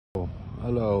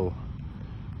Hello,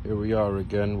 here we are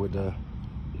again with a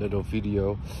little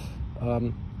video.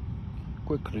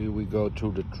 Quickly we go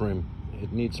to the trim.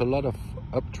 It needs a lot of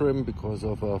up trim because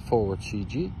of a forward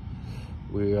CG.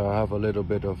 We have a little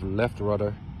bit of left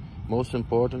rudder. Most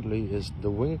importantly is the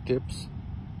wingtips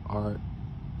are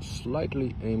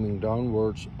slightly aiming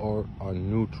downwards or are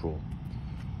neutral,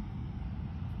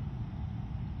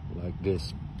 like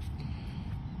this.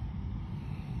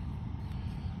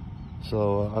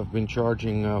 So I've been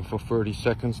charging for 30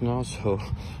 seconds now, so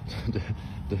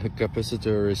the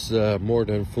capacitor is more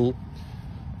than full.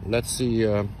 Let's see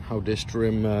how this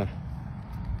trim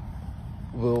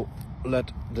will let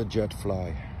the jet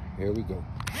fly. Here we go.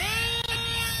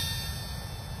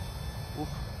 Oof.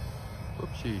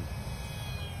 Oopsie.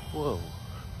 Whoa.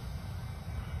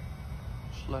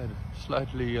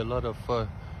 Slightly a lot of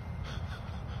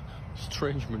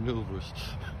strange maneuvers.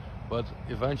 But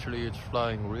eventually it's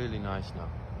flying really nice now.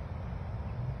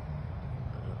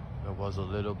 There was a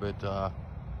little bit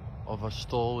of a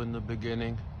stall in the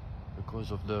beginning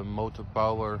because of the motor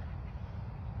power.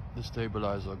 The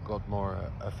stabilizer got more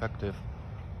effective.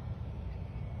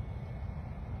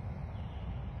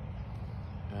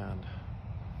 And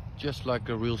just like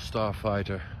a real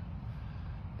Starfighter,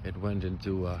 it went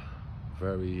into a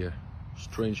very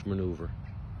strange maneuver.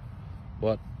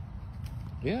 But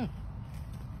yeah.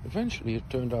 Eventually it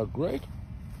turned out great.